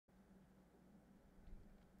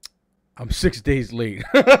I'm 6 days late.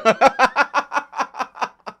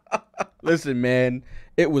 Listen, man,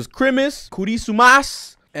 it was Christmas,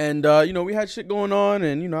 Kurisumas, and you know, we had shit going on,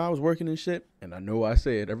 and you know, I was working and shit, and I know I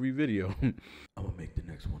say it every video. I'm gonna make the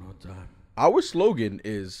next one on time. Our slogan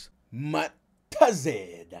is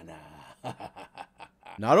Matazedana.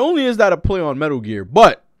 Not only is that a play on Metal Gear,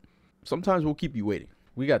 but sometimes we'll keep you waiting.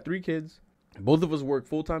 We got 3 kids. Both of us work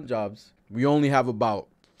full-time jobs. We only have about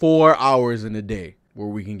 4 hours in a day where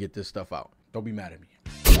we can get this stuff out. Don't be mad at me.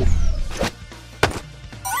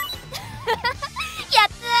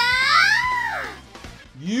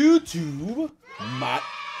 YouTube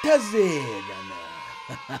Matazedana.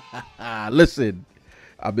 Listen,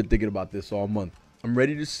 I've been thinking about this all month. I'm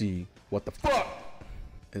ready to see what the fuck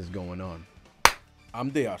is going on. I'm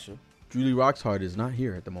DAYASHA. Julie Roxhard is not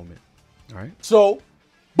here at the moment. All right. So,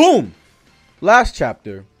 boom. Last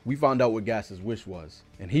chapter, we found out what Gas's wish was,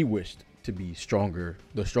 and he wished to be stronger,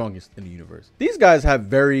 the strongest in the universe. These guys have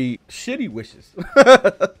very shitty wishes.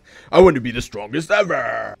 I want to be the strongest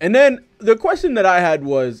ever. And then the question that I had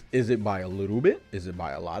was, is it by a little bit? Is it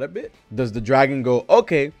by a lot of bit? Does the dragon go,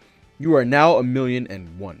 okay, you are now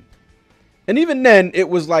 1,000,001? And even then, it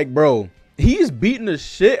was like, bro, he's beating the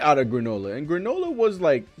shit out of Gronolah. And Gronolah was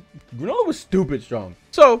stupid strong.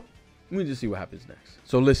 So, let me just see what happens next.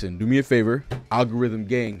 So listen, do me a favor, algorithm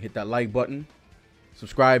gang, hit that like button.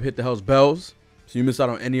 Subscribe, hit the hell's bells so you miss out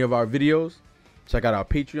on any of our videos. Check out our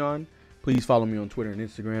Patreon. Please follow me on Twitter and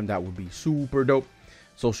Instagram. That would be super dope.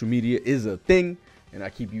 Social media is a thing, and I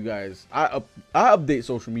keep you guys, I update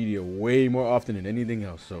social media way more often than anything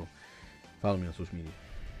else. So follow me on social media.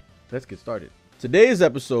 Let's get started. Today's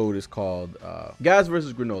episode is called Gas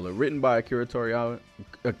vs. Gronolah, written by Akira Toriyama.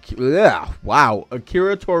 Akira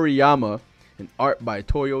Toriyama, and art by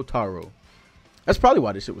Toyo Taro. That's probably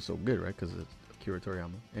why this shit was so good, right? Because it's Akira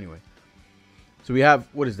Toriyama. Anyway, so we have,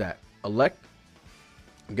 what is that? Elect.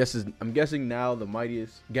 I'm guessing now the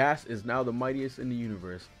mightiest. Gas is now the mightiest in the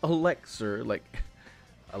universe. Elixir, like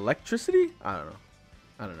electricity? I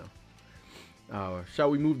don't know.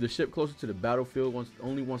 Shall we move the ship closer to the battlefield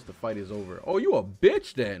once the fight is over? Oh, you a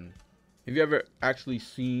bitch then. Have you ever actually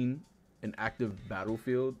seen an active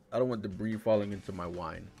battlefield? I don't want debris falling into my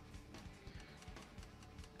wine.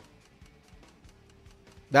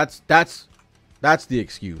 That's the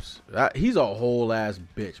excuse. He's a whole ass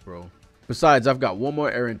bitch, bro. Besides, I've got one more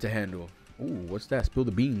errand to handle. Ooh, what's that? Spill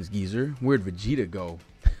the beans, geezer. Where'd Vegeta go?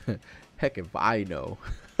 Heck if I know.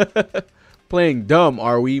 Playing dumb,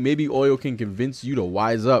 are we? Maybe oil can convince you to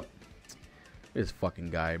wise up. This fucking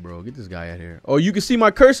guy, bro. Get this guy out of here. Oh, you can see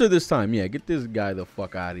my cursor this time. Yeah, get this guy the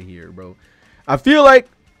fuck out of here, bro. I feel like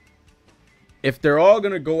if they're all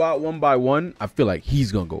gonna go out one by one, I feel like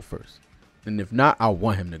he's gonna go first. And if not, I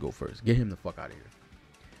want him to go first. Get him the fuck out of here.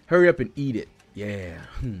 Hurry up and eat it. Yeah.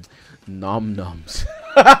 Nom noms.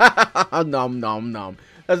 Nom nom nom.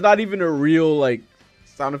 That's not even a real like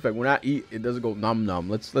sound effect. When I eat, it doesn't go nom nom.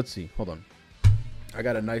 Let's see. Hold on. I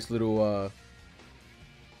got a nice little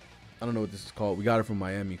I don't know what this is called. We got it from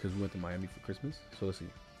Miami because we went to Miami for Christmas. So let's see.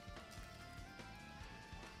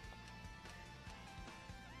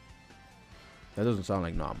 That doesn't sound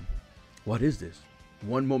like nom. What is this?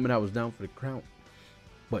 One moment I was down for the crown,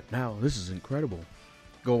 but now this is incredible.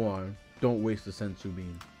 Go on. Don't waste the sensu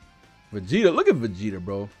bean. Vegeta. Look at Vegeta,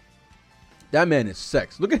 bro. That man is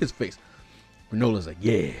sex. Look at his face. Granola's like,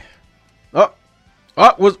 yeah.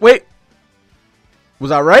 Wait.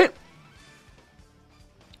 Was I right?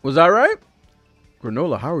 Was I right?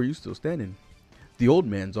 Gronolah, how are you still standing? The old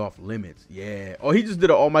man's off limits. Yeah. Oh, he just did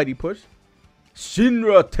an almighty push.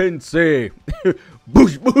 Shinra Tensei.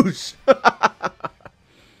 Boosh, boosh.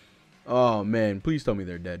 Oh, man. Please tell me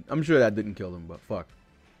they're dead. I'm sure that didn't kill them, but fuck.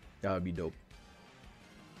 That would be dope.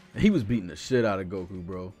 He was beating the shit out of Goku,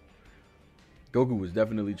 bro. Goku was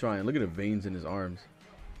definitely trying. Look at the veins in his arms.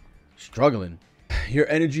 Struggling. Your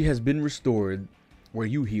energy has been restored. Were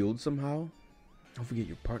you healed somehow? Don't forget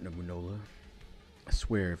your partner, Gronolah. I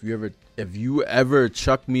swear, if you ever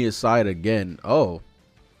chuck me aside again. Oh.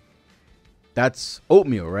 That's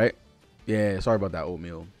oatmeal, right? Yeah, sorry about that,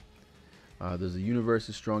 oatmeal. Does the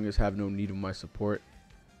universe's strongest have no need of my support?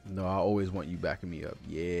 No, I always want you backing me up.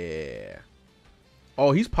 Yeah.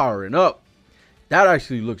 Oh, he's powering up. That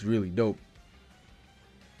actually looks really dope.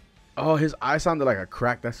 Oh, his eye sounded like a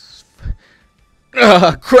crack. That's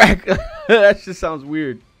crack. That just sounds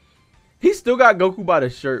weird. He still got Goku by the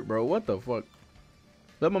shirt, bro. What the fuck?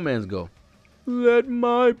 Let my mans go. Let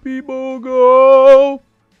my people go.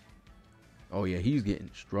 Oh, yeah, he's getting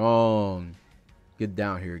strong. Get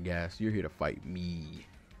down here, Gas. You're here to fight me.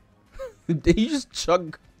 Did he just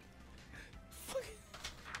chug?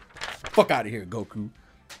 Fuck out of here, Goku.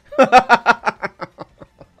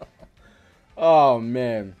 Oh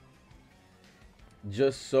man.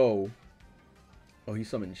 Just so. Oh, he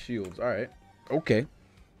summoned shields. All right. Okay.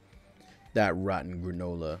 That rotten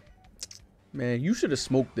Gronolah. Man, you should have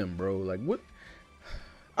smoked them, bro. Like what?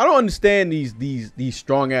 I don't understand these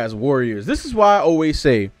strong ass warriors. This is why I always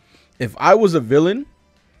say, if I was a villain,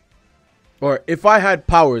 or if I had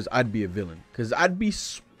powers, I'd be a villain. Cause I'd be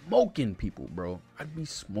smoking people, bro. I'd be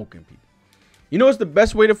smoking people. You know what's the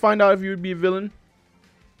best way to find out if you would be a villain?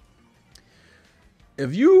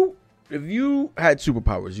 If you had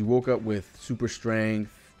superpowers, you woke up with super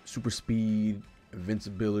strength, super speed,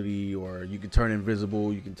 invincibility, or you could turn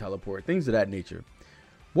invisible, you can teleport, things of that nature.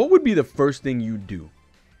 What would be the first thing you do?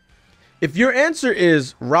 If your answer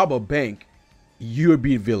is rob a bank, you would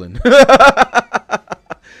be a villain.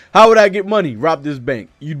 How would I get money? Rob this bank.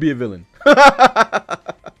 You'd be a villain. Because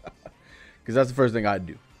that's the first thing I'd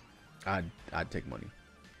do. I'd take money.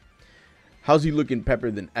 How's he looking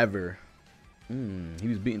pepper than ever? He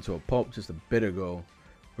was beaten to a pulp just a bit ago.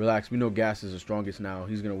 Relax. We know Gas is the strongest now.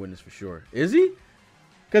 He's going to win this for sure. Is he?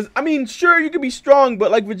 Because, I mean, sure, you could be strong.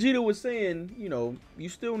 But like Vegeta was saying, you know, you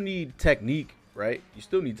still need technique, right? You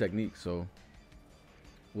still need technique. So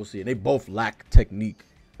we'll see. And they both lack technique.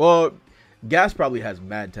 Well, Gas probably has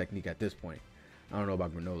mad technique at this point. I don't know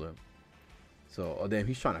about Gronolah. So, oh, damn,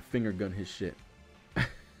 he's trying to finger gun his shit.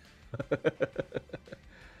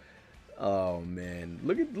 Oh man,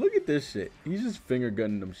 look at this shit. He's just finger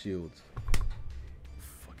gunning them shields.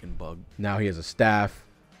 Fucking bug. Now he has a staff.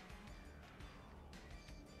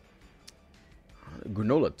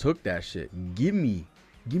 Gronolah took that shit. Give me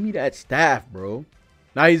that staff, bro.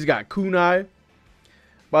 Now he's got kunai.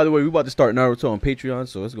 By the way, we about to start Naruto on Patreon,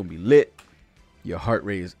 so it's gonna be lit. Your heart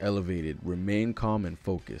rate is elevated. Remain calm and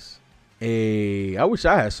focus. Hey, I wish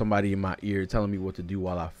I had somebody in my ear telling me what to do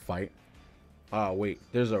while I fight. Oh, wait.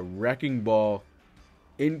 There's a wrecking ball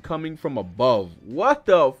incoming from above. What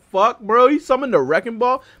the fuck, bro? He summoned a wrecking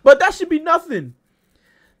ball? But that should be nothing.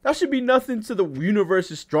 That should be nothing to the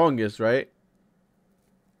universe's strongest, right?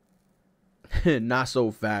 Not so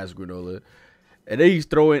fast, Gronolah. And then he's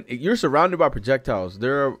throwing... You're surrounded by projectiles.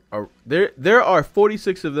 There are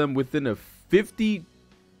 46 of them within a 50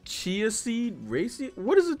 chia seed radius.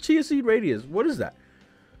 What is a chia seed radius? What is that?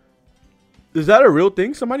 Is that a real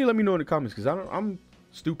thing? Somebody let me know in the comments, because I'm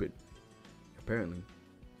stupid. Apparently.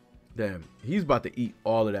 Damn. He's about to eat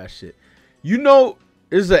all of that shit. You know,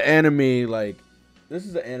 this is an anime,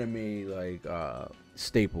 like,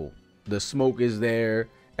 staple. The smoke is there.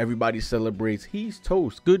 Everybody celebrates. He's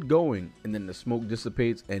toast. Good going. And then the smoke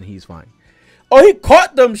dissipates and he's fine. Oh, he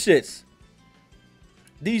caught them shits.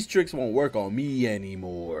 These tricks won't work on me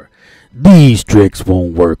anymore. These tricks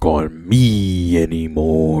won't work on me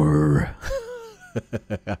anymore.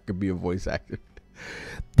 I could be a voice actor.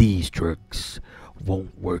 These tricks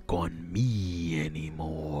won't work on me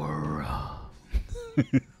anymore.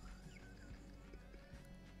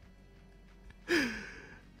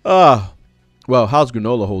 Well, how's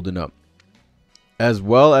Gronolah holding up? As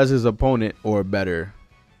well as his opponent or better?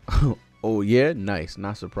 Oh, yeah? Nice.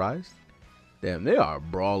 Not surprised? Damn, they are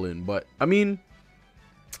brawling, but I mean,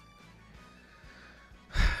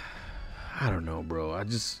 I don't know, bro. I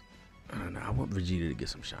don't know. I want Vegeta to get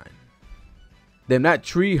some shine. Damn, that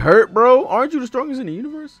tree hurt, bro. Aren't you the strongest in the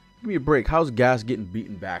universe? Give me a break. How's Gas getting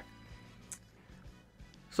beaten back?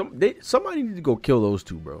 Somebody need to go kill those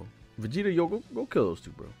two, bro. Vegeta, yo, go kill those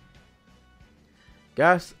two, bro.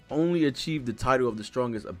 Gas only achieved the title of the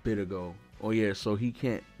strongest a bit ago. Oh yeah, so he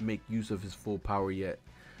can't make use of his full power yet.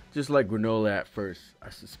 Just like Gronolah at first. I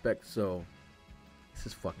suspect so. This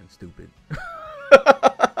is fucking stupid.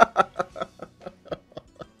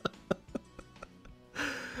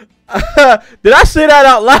 Did I say that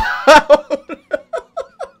out loud?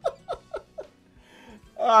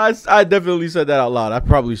 I definitely said that out loud. I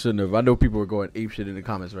probably shouldn't have. I know people are going apeshit in the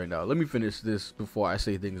comments right now. Let me finish this before I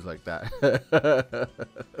say things like that.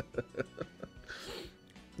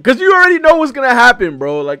 Because you already know what's going to happen,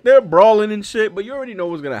 bro. Like, they're brawling and shit, but you already know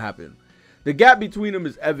what's going to happen. The gap between them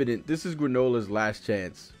is evident. This is Granolah's last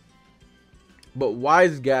chance. But why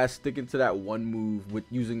is Gas sticking to that one move with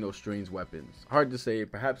using those strange weapons? Hard to say.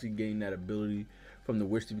 Perhaps he gained that ability from the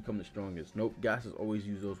wish to become the strongest. Nope, Gas has always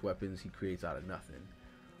used those weapons he creates out of nothing.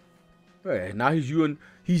 Alright, now he's using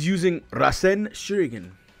Rasen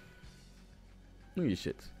Shuriken. Look at your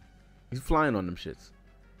shits. He's flying on them shits.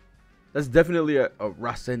 That's definitely a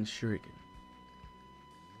Rasen Shuriken.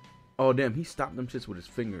 Oh, damn. He stopped them shits with his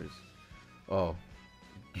fingers. Oh.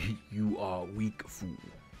 You are weak, fool.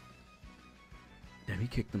 Damn, he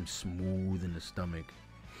kicked them smooth in the stomach.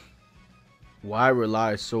 Why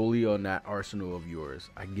rely solely on that arsenal of yours?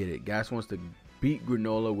 I get it. Gas wants to beat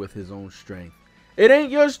Gronolah with his own strength. It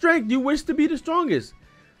ain't your strength. You wish to be the strongest.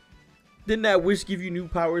 Didn't that wish give you new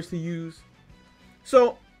powers to use?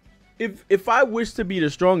 So, if I wish to be the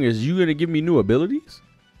strongest, you gonna give me new abilities?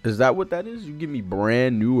 Is that what that is? You give me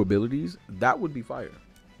brand new abilities? That would be fire.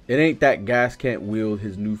 It ain't that Gas can't wield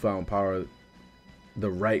his newfound power the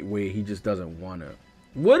right way. He just doesn't want to.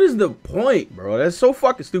 What is the point, bro? That's so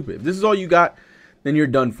fucking stupid. If this is all you got, then you're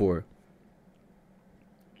done for.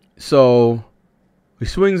 So, he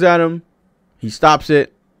swings at him. He stops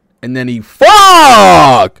it. And then he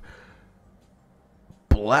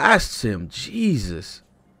blasts him. Jesus.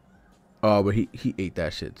 Oh, but he ate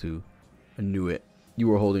that shit too. I knew it. You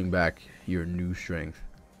were holding back your new strength.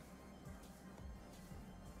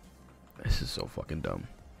 This is so fucking dumb.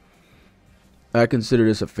 I consider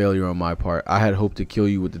this a failure on my part. I had hoped to kill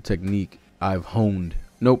you with the technique I've honed.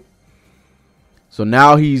 Nope. So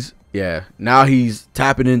now he's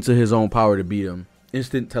tapping into his own power to beat him.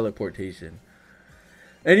 Instant teleportation.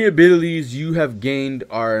 Any abilities you have gained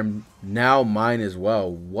are now mine as well.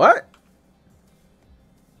 What?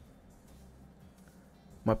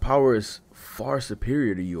 My power is far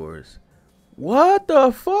superior to yours. What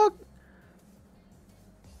the fuck?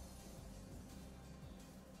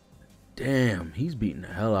 Damn, he's beating the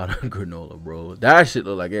hell out of Gronolah, bro. That shit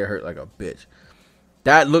looked like it hurt like a bitch.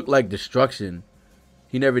 That looked like destruction.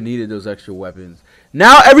 He never needed those extra weapons.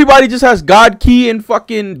 Now everybody just has God Key and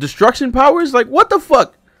fucking destruction powers? Like, what the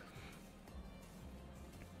fuck?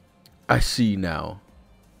 I see now.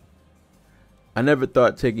 I never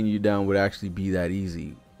thought taking you down would actually be that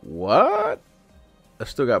easy. What? I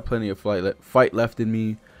still got plenty of fight left in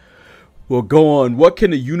me. Well, go on. What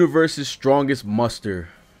can the universe's strongest muster?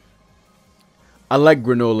 I like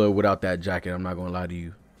Gronolah without that jacket. I'm not going to lie to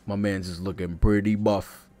you. My man's just looking pretty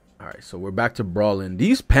buff. All right, so we're back to brawling.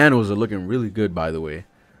 These panels are looking really good, by the way.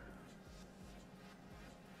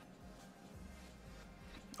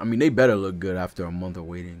 I mean, they better look good after a month of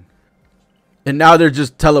waiting. And now they're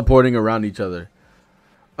just teleporting around each other.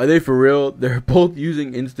 Are they for real? They're both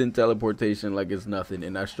using instant teleportation like it's nothing.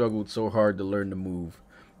 And I struggled so hard to learn to move.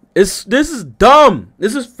 This is dumb.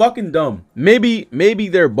 This is fucking dumb. Maybe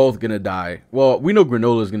they're both gonna die. Well, we know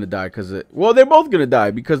Gronolah's gonna die because they're both gonna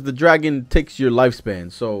die because the dragon takes your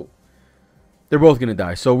lifespan. So they're both gonna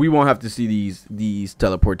die. So we won't have to see these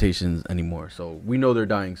teleportations anymore. So we know they're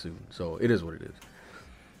dying soon. So it is what it is.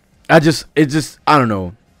 I don't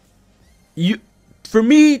know. For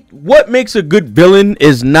me, what makes a good villain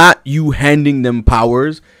is not you handing them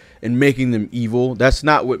powers and making them evil. That's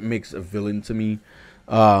not what makes a villain to me.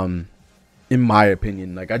 In my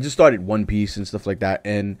opinion, like I just started One Piece and stuff like that,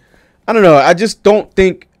 and I don't know, I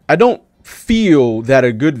don't feel that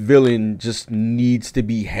a good villain just needs to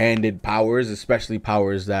be handed powers, especially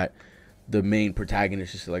powers that the main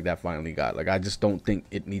protagonist just like that finally got. Like I just don't think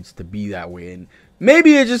it needs to be that way. And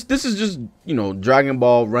maybe this is just, you know, Dragon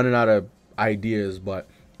Ball running out of ideas, but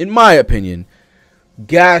in my opinion,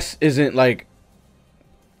 Gas isn't like,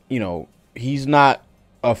 you know, he's not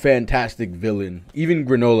a fantastic villain. Even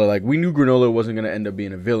Gronolah, like we knew Gronolah wasn't gonna end up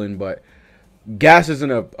being a villain, but Gas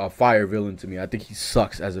isn't a fire villain to me. I think he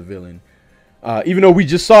sucks as a villain. Even though we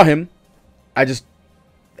just saw him, as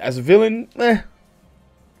a villain,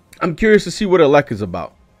 I'm curious to see what Elec is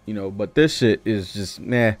about, you know. But this shit is just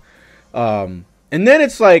meh. And then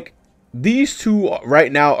it's like these two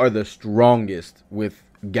right now are the strongest, with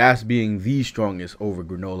Gas being the strongest over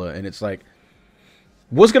Gronolah, and it's like,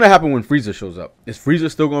 what's gonna happen when Frieza shows up? Is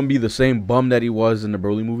Frieza still gonna be the same bum that he was in the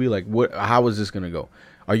Broly movie? Like, what? How is this gonna go?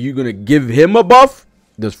 Are you gonna give him a buff?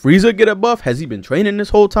 Does Frieza get a buff? Has he been training this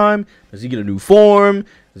whole time? Does he get a new form?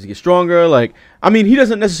 Does he get stronger? Like, I mean, he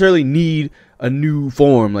doesn't necessarily need a new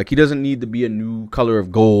form. Like, he doesn't need to be a new color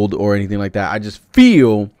of gold or anything like that. I just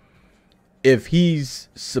feel if he's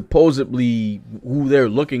supposedly who they're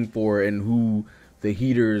looking for and who the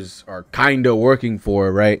Heaters are kind of working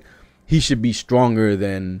for, right? He should be stronger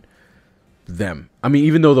than them. I mean,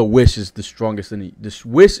 even though the wish is the strongest in the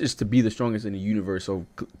wish is to be the strongest in the universe, so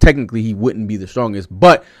technically he wouldn't be the strongest.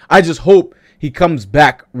 But I just hope he comes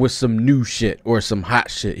back with some new shit or some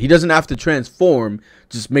hot shit. He doesn't have to transform,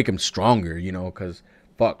 just make him stronger, you know, because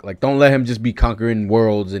fuck, like don't let him just be conquering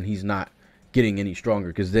worlds and he's not getting any stronger,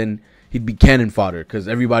 because then he'd be cannon fodder, because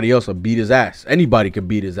everybody else will beat his ass. Anybody could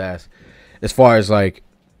beat his ass, as far as like,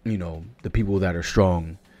 you know, the people that are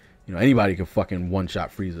strong. You know, anybody can fucking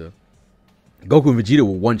one-shot Frieza. Goku and Vegeta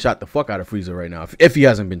will one-shot the fuck out of Frieza right now if he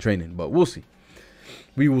hasn't been training, but we'll see.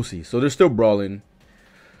 We will see. So they're still brawling.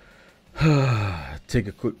 Take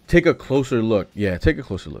a closer look. Yeah, take a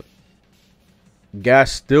closer look.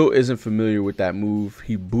 Gas still isn't familiar with that move.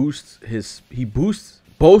 He boasts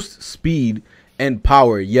boasts speed and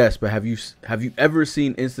power. Yes, but have you ever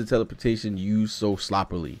seen instant teleportation used so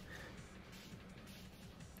sloppily?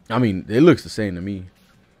 I mean, it looks the same to me,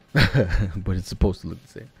 but it's supposed to look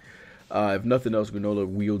the same. If nothing else, Gronolah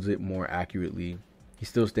wields it more accurately. He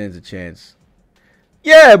still stands a chance.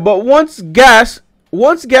 Yeah, but once Gas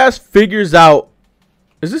figures out,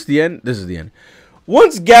 is this the end? This is the end.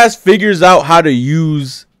 Once Gas figures out how to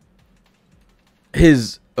use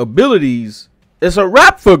his abilities, it's a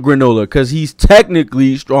wrap for Gronolah because he's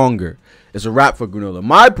technically stronger. It's a wrap for Gronolah.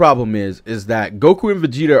 My problem is that Goku and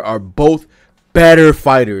Vegeta are both better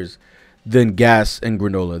fighters than Gas and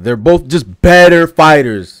Gronolah. They're both just better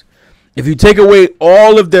fighters. If you take away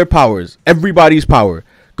all of their powers, everybody's power,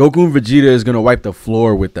 Goku and Vegeta is gonna wipe the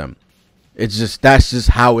floor with them. That's just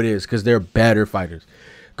how it is because they're better fighters.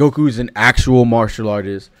 Goku's an actual martial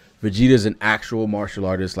artist. Vegeta's an actual martial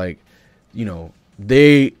artist. Like, you know,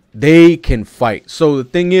 they can fight. So the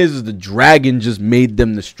thing is the dragon just made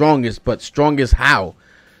them the strongest, but strongest how?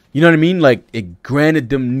 You know what I mean? Like, it granted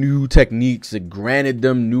them new techniques. It granted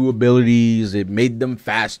them new abilities. It made them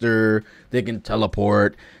faster. They can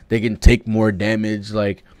teleport. They can take more damage.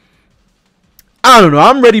 Like, I don't know.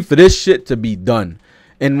 I'm ready for this shit to be done.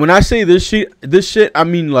 And when I say this shit, I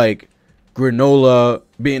mean like Gronolah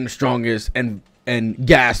being the strongest and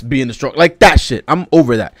Gas being the strong, like that shit. I'm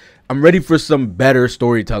over that. I'm ready for some better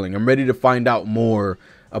storytelling. I'm ready to find out more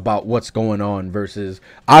about what's going on versus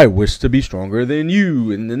I wish to be stronger than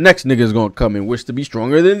you, and the next nigga's gonna come and wish to be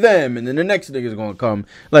stronger than them, and then the next nigga's gonna come.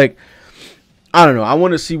 Like, I don't know. I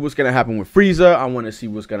want to see what's gonna happen with Frieza. I want to see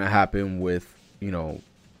what's gonna happen with, you know,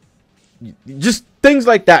 just things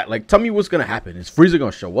like that. Like, tell me what's gonna happen. Is Frieza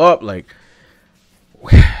gonna show up? Like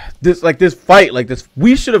this fight, like this,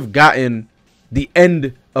 we should have gotten the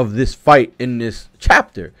end of this fight in this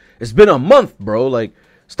chapter. It's been a month, bro. Like,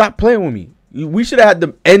 stop playing with me. We should have had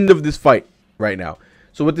the end of this fight right now.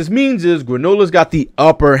 So what this means is Granolah's got the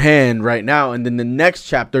upper hand right now, and then the next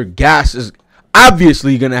chapter, Gas is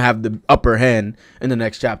obviously gonna have the upper hand in the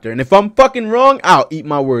next chapter. And if I'm fucking wrong, I'll eat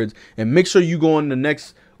my words. And make sure you go on the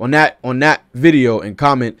next on that video and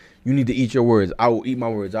comment. You need to eat your words. I will eat my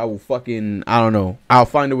words. I will fucking, I don't know. I'll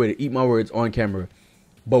find a way to eat my words on camera.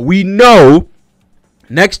 But we know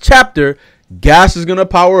next chapter, Gas is gonna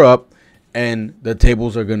power up and the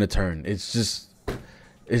tables are gonna turn. It's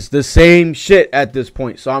the same shit at this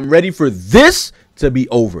point. So I'm ready for this to be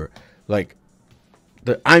over. Like,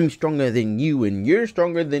 I'm stronger than you and you're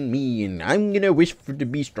stronger than me and I'm gonna wish to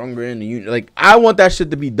be stronger than you. Like, I want that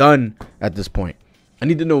shit to be done at this point. I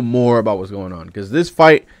need to know more about what's going on because this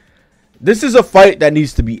is a fight that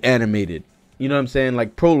needs to be animated. You know what I'm saying?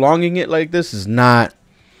 Like, prolonging it like this is not,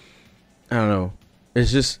 I don't know.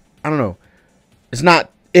 It's just, I don't know. It's not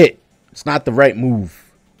it. It's not the right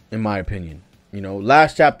move, in my opinion. You know,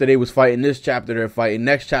 last chapter they was fighting. This chapter they're fighting.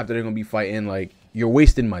 Next chapter they're going to be fighting. Like, you're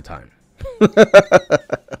wasting my time.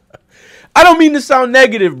 I don't mean to sound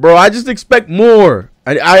negative, bro. I just expect more.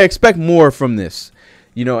 I expect more from this.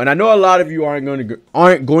 You know, and I know a lot of you aren't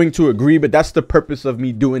going to agree, but that's the purpose of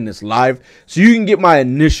me doing this live. So you can get my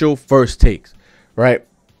initial first takes, right?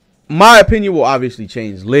 My opinion will obviously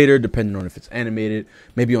change later, depending on if it's animated,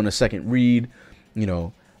 maybe on a second read, you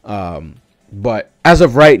know. But as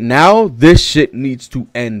of right now, this shit needs to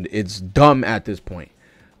end. It's dumb at this point.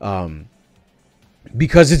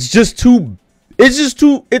 Because it's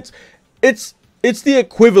the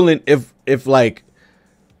equivalent if like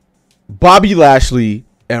Bobby Lashley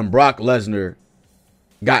and Brock Lesnar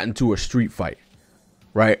got into a street fight,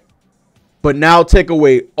 right? But now take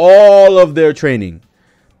away all of their training.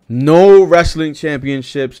 No wrestling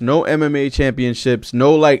championships, no MMA championships,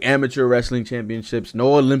 no like amateur wrestling championships,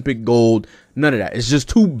 no Olympic gold, none of that. It's just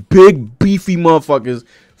two big beefy motherfuckers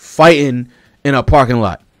fighting in a parking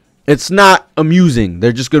lot. It's not amusing.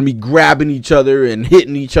 They're just going to be grabbing each other and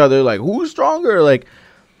hitting each other. Like, who's stronger? Like,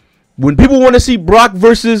 when people want to see Brock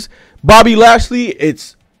versus Bobby Lashley,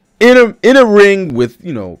 it's in a ring with,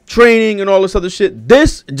 you know, training and all this other shit.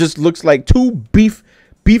 This just looks like two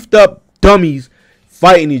beefed up dummies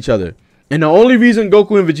fighting each other. And the only reason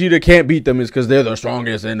Goku and Vegeta can't beat them is because they're the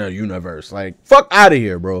strongest in the universe. Like, fuck out of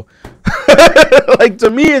here, bro. Like, to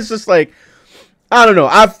me, it's just like, I don't know.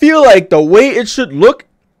 I feel like the way it should look,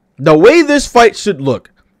 the way this fight should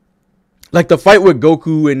look, like the fight with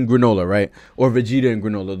Goku and Gronolah, right? Or Vegeta and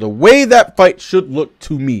Gronolah. The way that fight should look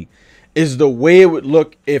to me is the way it would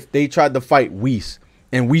look if they tried to fight Whis.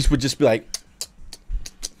 And Whis would just be like,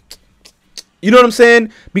 you know what I'm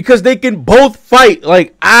saying? Because they can both fight.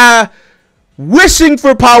 Like, wishing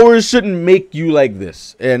for powers shouldn't make you like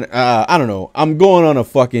this. And I don't know. I'm going on a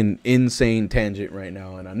fucking insane tangent right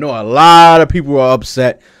now. And I know a lot of people are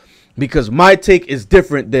upset because my take is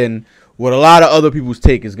different than what a lot of other people's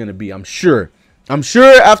take is going to be. I'm sure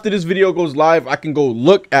after this video goes live, I can go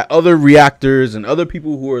look at other reactors and other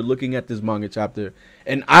people who are looking at this manga chapter.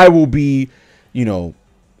 And I will be, you know,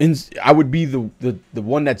 I would be the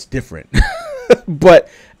one that's different. But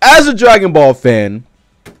as a Dragon Ball fan,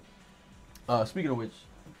 speaking of which,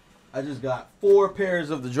 I just got 4 pairs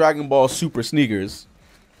of the Dragon Ball Super sneakers,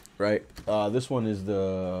 right? This one is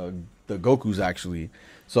the Goku's, actually.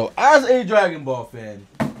 So as a Dragon Ball fan,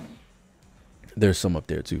 there's some up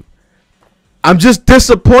there too. I'm just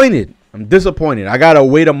disappointed. I'm disappointed. I gotta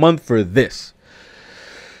wait a month for this.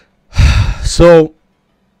 So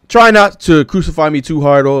try not to crucify me too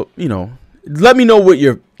hard, or, you know, let me know what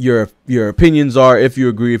your opinions are. If you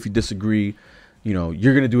agree, if you disagree, you know,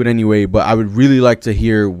 you're going to do it anyway. But I would really like to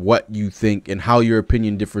hear what you think and how your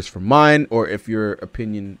opinion differs from mine. Or if your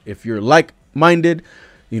opinion, if you're like-minded,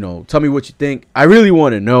 you know, tell me what you think. I really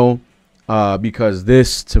want to know, because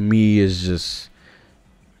this to me is just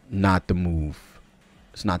not the move.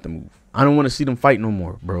 It's not the move. I don't want to see them fight no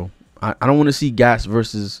more, bro. I don't want to see Gas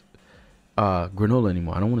versus Gronolah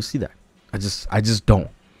anymore. I don't want to see that. I just don't.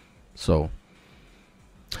 So,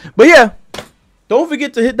 but yeah, don't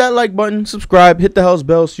forget to hit that like button, subscribe, hit the house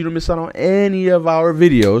bell so you don't miss out on any of our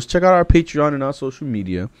videos. Check out our Patreon and our social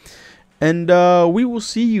media, and we will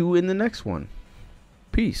see you in the next one.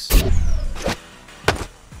 Peace.